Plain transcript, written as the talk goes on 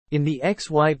In the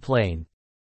xy plane,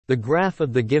 the graph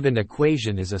of the given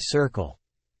equation is a circle.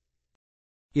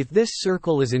 If this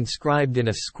circle is inscribed in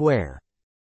a square,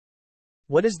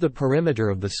 what is the perimeter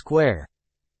of the square?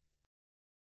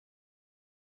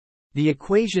 The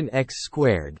equation x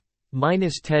squared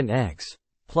minus 10x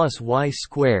plus y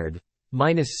squared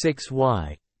minus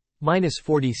 6y minus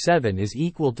 47 is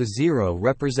equal to 0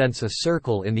 represents a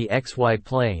circle in the xy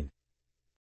plane.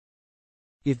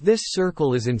 If this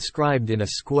circle is inscribed in a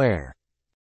square,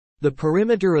 the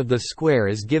perimeter of the square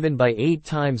is given by 8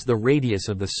 times the radius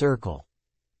of the circle.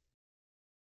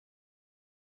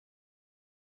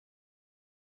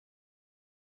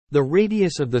 The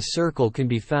radius of the circle can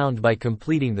be found by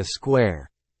completing the square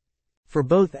for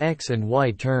both x and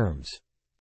y terms.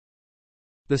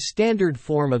 The standard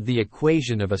form of the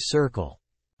equation of a circle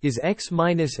is x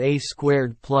minus a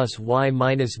squared plus y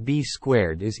minus b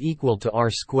squared is equal to r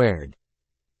squared,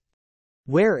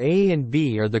 where a and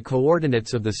b are the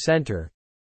coordinates of the center,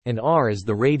 and r is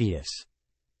the radius.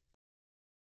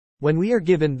 When we are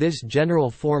given this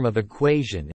general form of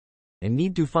equation and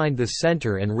need to find the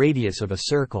center and radius of a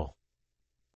circle,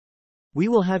 we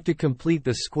will have to complete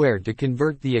the square to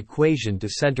convert the equation to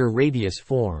center-radius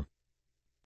form.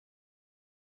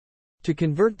 To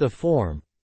convert the form,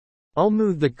 I'll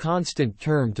move the constant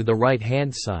term to the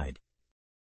right-hand side,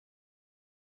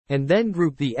 and then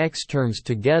group the x terms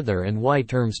together and y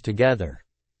terms together.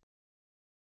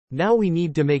 Now we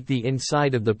need to make the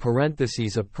inside of the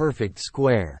parentheses a perfect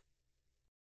square.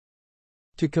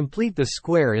 To complete the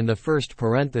square in the first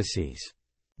parentheses,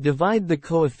 divide the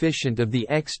coefficient of the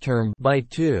x term by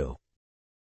 2,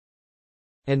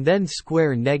 and then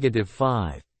square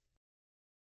 -5.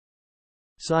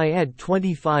 So I add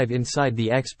 25 inside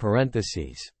the x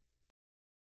parentheses.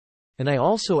 And I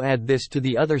also add this to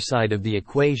the other side of the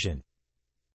equation.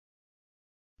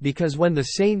 Because when the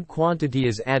same quantity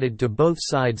is added to both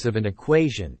sides of an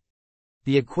equation,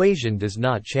 the equation does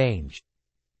not change.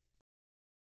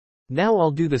 Now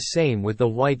I'll do the same with the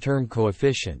y term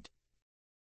coefficient.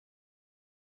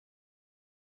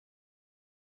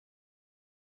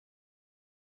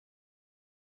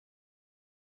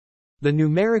 The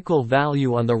numerical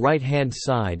value on the right-hand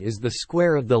side is the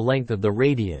square of the length of the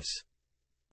radius.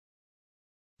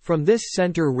 From this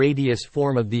center-radius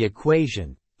form of the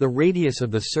equation, the radius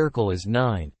of the circle is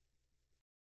 9.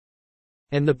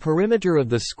 And the perimeter of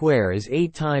the square is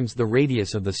 8 times the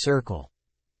radius of the circle.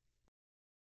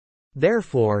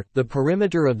 Therefore, the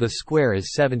perimeter of the square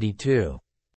is 72.